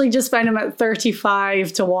Young, I actually just found him at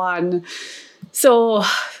 35-1. So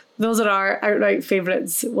those are our outright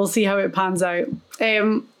favourites. We'll see how it pans out.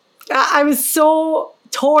 I was so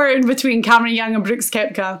torn between Cameron Young and Brooks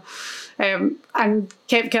Koepka. And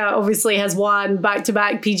Koepka obviously has won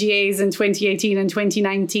back-to-back PGAs in 2018 and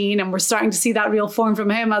 2019, and we're starting to see that real form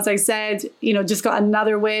from him. As I said, just got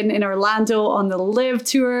another win in Orlando on the Live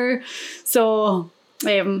Tour. So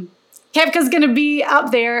Koepka's going to be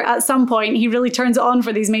up there at some point. He really turns it on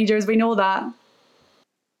for these majors. We know that.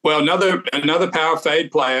 Well, another power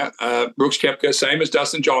fade player, Brooks Koepka, same as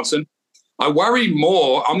Dustin Johnson. I worry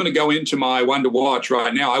more. I'm going to go into my one to watch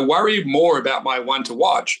right now. I worry more about my one to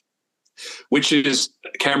watch, which is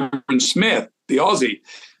Cameron Smith, the Aussie.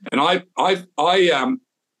 And I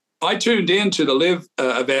tuned in to the Live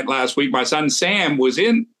event last week. My son Sam was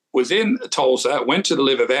in Tulsa, went to the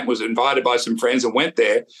Live event, was invited by some friends and went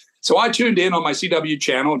there. So I tuned in on my CW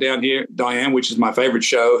channel down here, Diane, which is my favorite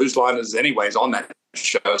show. Whose Line Is It Anyway is on that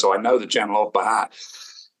show, so I know the channel off by heart.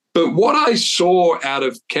 But what I saw out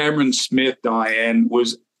of Cameron Smith, Diane,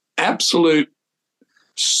 was absolute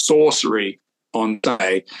sorcery on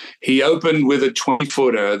day. He opened with a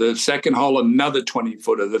 20-footer, the second hole another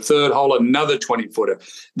 20-footer, the third hole another 20-footer.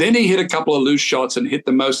 Then he hit a couple of loose shots and hit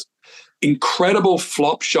the most incredible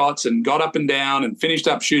flop shots and got up and down and finished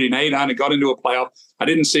up shooting 8 under, got into a playoff. I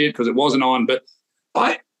didn't see it because it wasn't on, but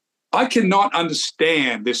I cannot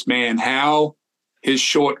understand this man, how his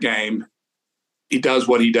short game, he does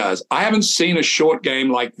what he does. I haven't seen a short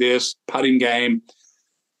game like this, putting game.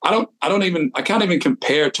 I can't even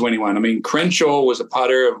compare it to anyone. I mean, Crenshaw was a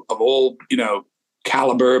putter of all,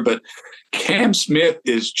 caliber, but Cam Smith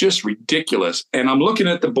is just ridiculous. And I'm looking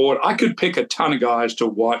at the board. I could pick a ton of guys to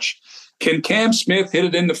watch. Can Cam Smith hit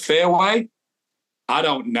it in the fairway? I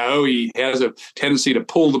don't know. He has a tendency to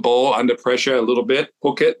pull the ball under pressure a little bit,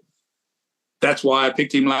 hook it. That's why I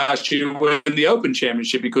picked him last year in the Open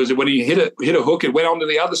Championship, because when he hit a hook, it went onto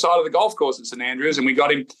the other side of the golf course in St Andrews, and we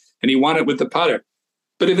got him, and he won it with the putter.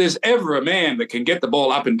 But if there's ever a man that can get the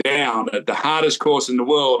ball up and down at the hardest course in the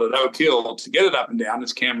world at Oak Hill to get it up and down,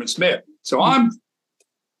 it's Cameron Smith. So I'm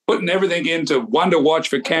putting everything into one to watch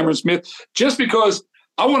for Cameron Smith just because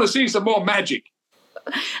I want to see some more magic.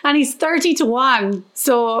 And he's 30-1.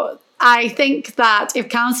 So I think that if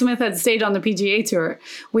Cam Smith had stayed on the PGA Tour,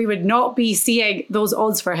 we would not be seeing those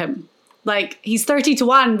odds for him. Like, he's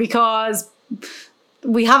 30-1 because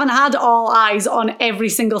we haven't had all eyes on every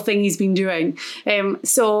single thing he's been doing.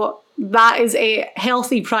 So that is a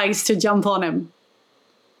healthy price to jump on him.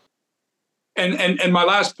 And my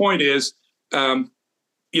last point is,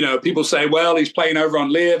 people say, well, he's playing over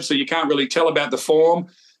on Live, so you can't really tell about the form.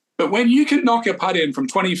 But when you can knock a putt in from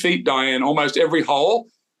 20 feet, Diane, almost every hole,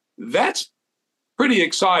 that's pretty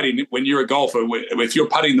exciting when you're a golfer, if you're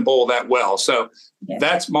putting the ball that well. So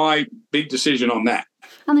That's my big decision on that.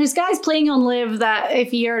 And there's guys playing on Live that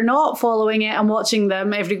if you're not following it and watching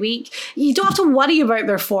them every week, you don't have to worry about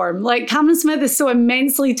their form. Like, Cameron Smith is so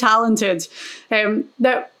immensely talented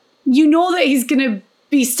that you know that he's going to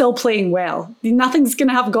be still playing well. Nothing's going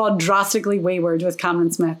to have gone drastically wayward with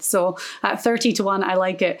Cameron Smith. So at 30-1, I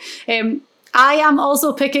like it. I am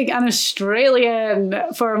also picking an Australian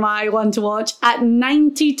for my one to watch at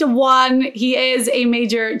 90-1. He is a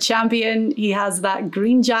major champion. He has that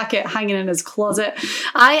green jacket hanging in his closet.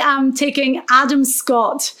 I am taking Adam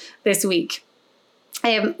Scott this week.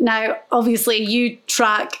 Now, obviously, you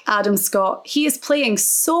track Adam Scott. He is playing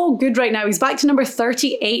so good right now. He's back to number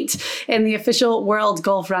 38 in the official world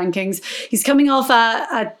golf rankings. He's coming off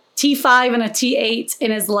a T5 and a T8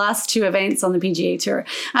 in his last 2 events on the PGA Tour.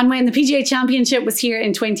 And when the PGA Championship was here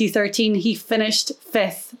in 2013, he finished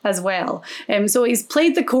 5th as well. So he's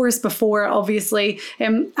played the course before, obviously.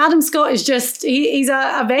 Adam Scott is he's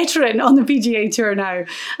a veteran on the PGA Tour now.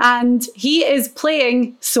 And he is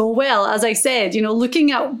playing so well. As I said,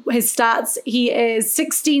 looking at his stats, he is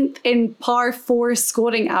 16th in par 4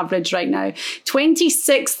 scoring average right now,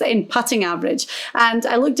 26th in putting average. And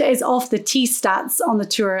I looked at his off the tee stats on the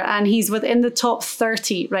tour, and he's within the top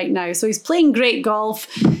 30 right now. So he's playing great golf.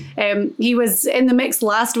 He was in the mix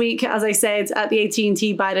last week, as I said, at the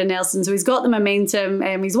AT&T Byron Nelson. So he's got the momentum.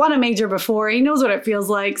 He's won a major before. He knows what it feels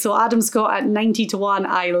like. So Adam Scott at 90-1,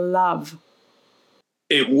 I love.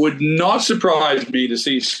 It would not surprise me to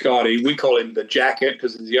see Scotty, we call him the Jacket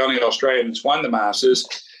because he's the only Australian who's won the Masters,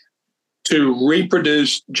 to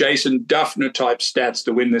reproduce Jason Duffner type stats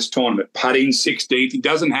to win this tournament. Putting 16th. He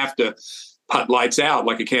doesn't have to putt lights out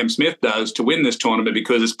like a Cam Smith does to win this tournament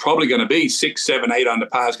because it's probably going to be 6, 7, 8 under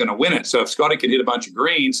par is going to win it. So if Scotty can hit a bunch of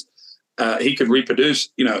greens, he could reproduce.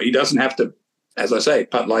 He doesn't have to, as I say,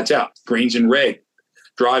 putt lights out, greens in red,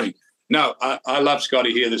 driving. No, I love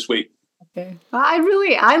Scotty here this week. Okay,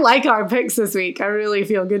 I like our picks this week. I really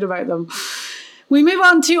feel good about them. We move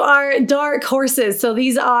on to our dark horses. So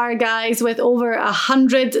these are guys with over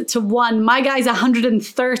 100-1. My guy's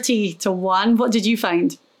 130-1. What did you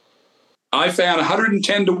find? I found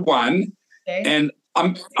 110-1, okay. And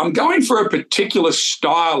I'm going for a particular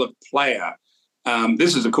style of player.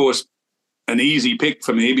 This is, of course, an easy pick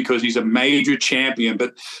for me because he's a major champion.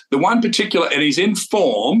 But the one particular, and he's in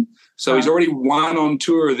form, So he's already won on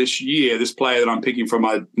tour this year, this player that I'm picking from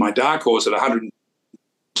my dark horse at 110.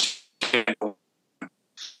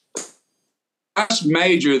 Last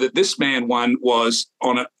major that this man won was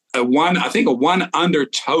on a one under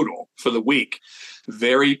total for the week.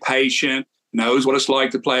 Very patient, knows what it's like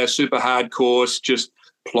to play a super hard course, just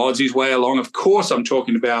plods his way along. Of course, I'm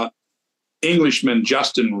talking about Englishman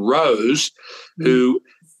Justin Rose, who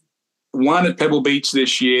won at Pebble Beach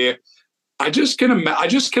this year. I just can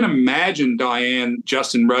imagine, Diane,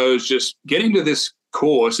 Justin Rose just getting to this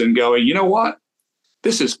course and going, you know what?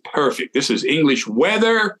 This is perfect. This is English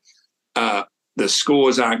weather. The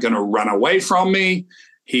scores aren't going to run away from me.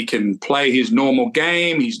 He can play his normal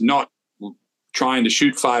game. He's not trying to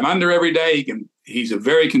shoot 5 under every day. He's a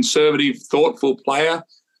very conservative, thoughtful player.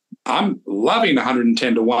 I'm loving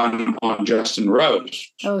 110-1 on Justin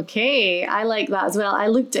Rose. Okay, I like that as well. I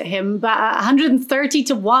looked at him, but at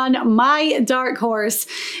 130-1, my dark horse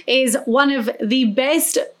is one of the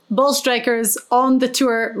best ball strikers on the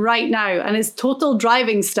tour right now, and his total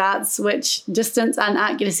driving stats, which distance and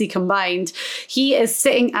accuracy combined, he is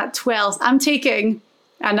sitting at 12th. I'm taking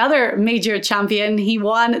another major champion. He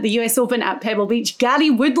won the US Open at Pebble Beach.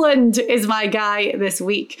 Gary Woodland is my guy this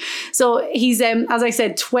week. So he's, as I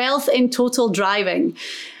said, 12th in total driving,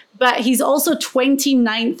 but he's also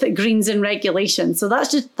 29th at greens in regulation. So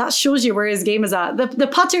that shows you where his game is at. The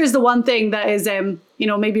putter is the one thing that is,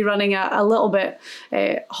 maybe running a little bit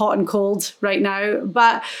hot and cold right now.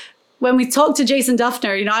 But when we talked to Jason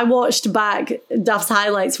Dufner, I watched back Duff's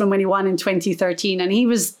highlights from when he won in 2013, and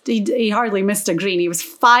he hardly missed a green. He was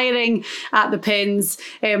firing at the pins,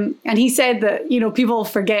 and he said that people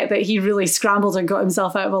forget that he really scrambled and got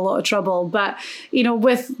himself out of a lot of trouble. But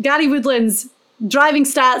with Gary Woodland's driving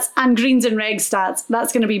stats and greens and reg stats,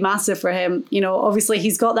 that's going to be massive for him. Obviously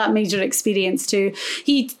he's got that major experience too.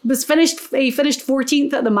 He finished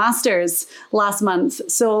 14th at the Masters last month,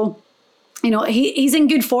 so. He's in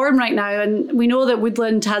good form right now, and we know that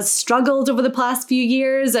Woodland has struggled over the past few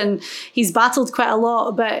years and he's battled quite a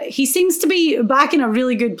lot, but he seems to be back in a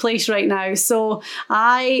really good place right now. So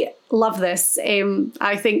I love this.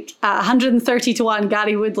 I think at 130-1,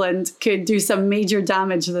 Gary Woodland could do some major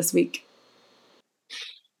damage this week.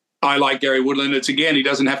 I like Gary Woodland. It's again, he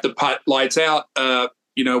doesn't have to putt lights out.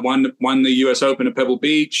 Won the US Open at Pebble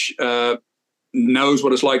Beach. Knows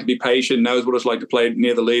what it's like to be patient, knows what it's like to play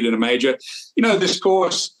near the lead in a major. This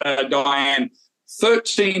course, Diane,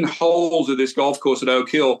 13 holes of this golf course at Oak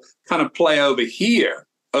Hill kind of play over here,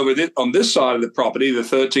 on this side of the property. The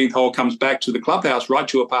 13th hole comes back to the clubhouse, right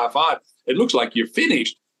to a par 5. It looks like you're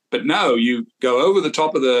finished, but no, you go over the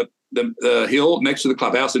top of the hill next to the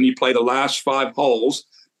clubhouse and you play the last 5 holes.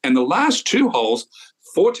 And the last 2 holes,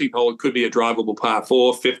 14th hole could be a drivable par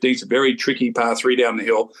 4, 15th a very tricky par 3 down the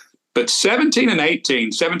hill. But 17 and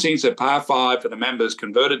 18, 17's a par 5 for the members,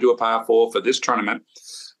 converted to a par 4 for this tournament.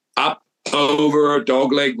 Up, over,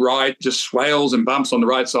 dogleg right, just swales and bumps on the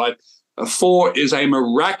right side. A 4 is a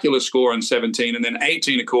miraculous score on 17. And then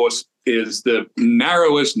 18, of course, is the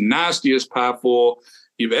narrowest, nastiest par 4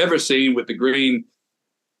 you've ever seen, with the green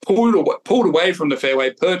pulled away from the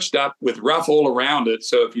fairway, perched up with rough all around it.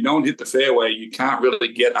 So if you don't hit the fairway, you can't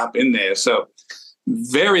really get up in there. So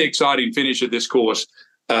very exciting finish at this course.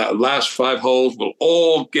 Last 5 holes will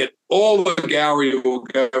all the gallery will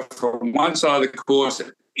go from one side of the course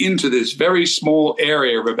into this very small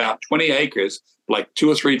area of about 20 acres, like 2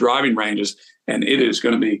 or 3 driving ranges, and it is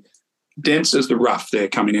going to be dense as the rough there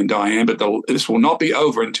coming in, Diane. But this will not be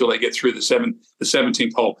over until they get through the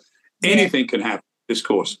 17th hole. Anything can happen this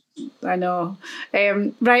course. I know.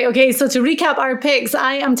 Right, okay, so to recap our picks,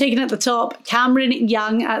 I am taking at the top Cameron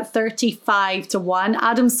Young at 35-1,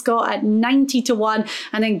 Adam Scott at 90-1,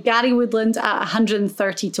 and then Gary Woodland at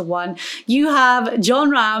 130-1. You have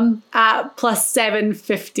John Rahm at plus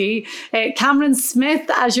 750, Cameron Smith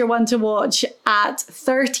as your one to watch at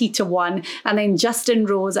 30-1, and then Justin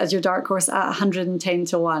Rose as your dark horse at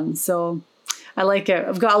 110-1. So I like it.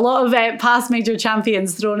 I've got a lot of past major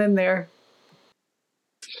champions thrown in there.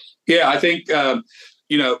 Yeah, I think,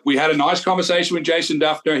 we had a nice conversation with Jason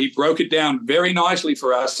Dufner. He broke it down very nicely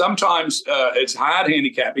for us. Sometimes it's hard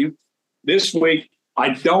handicapping. This week, I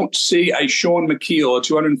don't see a Sean McKeel, a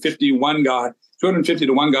 250-1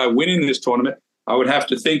 guy winning this tournament. I would have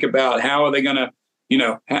to think about how are they going to,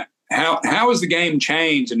 how has the game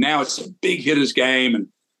changed? And now it's a big hitters game.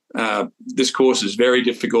 And this course is very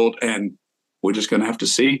difficult. And we're just going to have to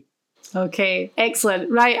see Okay,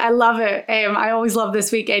 excellent. Right, I love it. I always love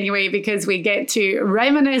this week anyway, because we get to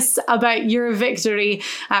reminisce about your victory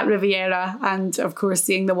at Riviera and, of course,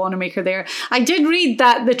 seeing the Wanamaker there. I did read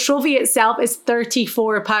that the trophy itself is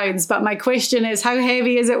 34 pounds, but my question is, how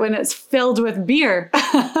heavy is it when it's filled with beer?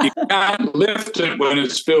 You can't lift it when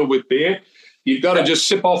it's filled with beer. You've got to just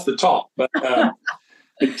sip off the top. But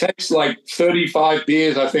it takes like 35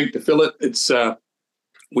 beers, I think, to fill it.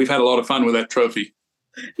 We've had a lot of fun with that trophy.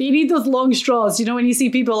 You need those long straws. You know, when you see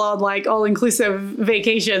people on like all-inclusive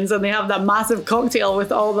vacations and they have that massive cocktail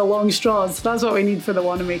with all the long straws. That's what we need for the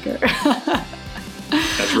Wanamaker.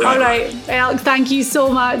 That's right. All right, Elk, thank you so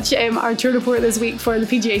much. Our tour report this week for the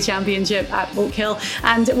PGA Championship at Oak Hill.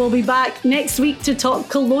 And we'll be back next week to talk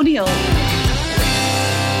Colonial.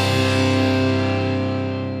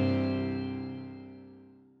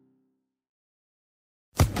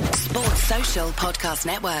 Sports Social Podcast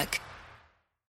Network.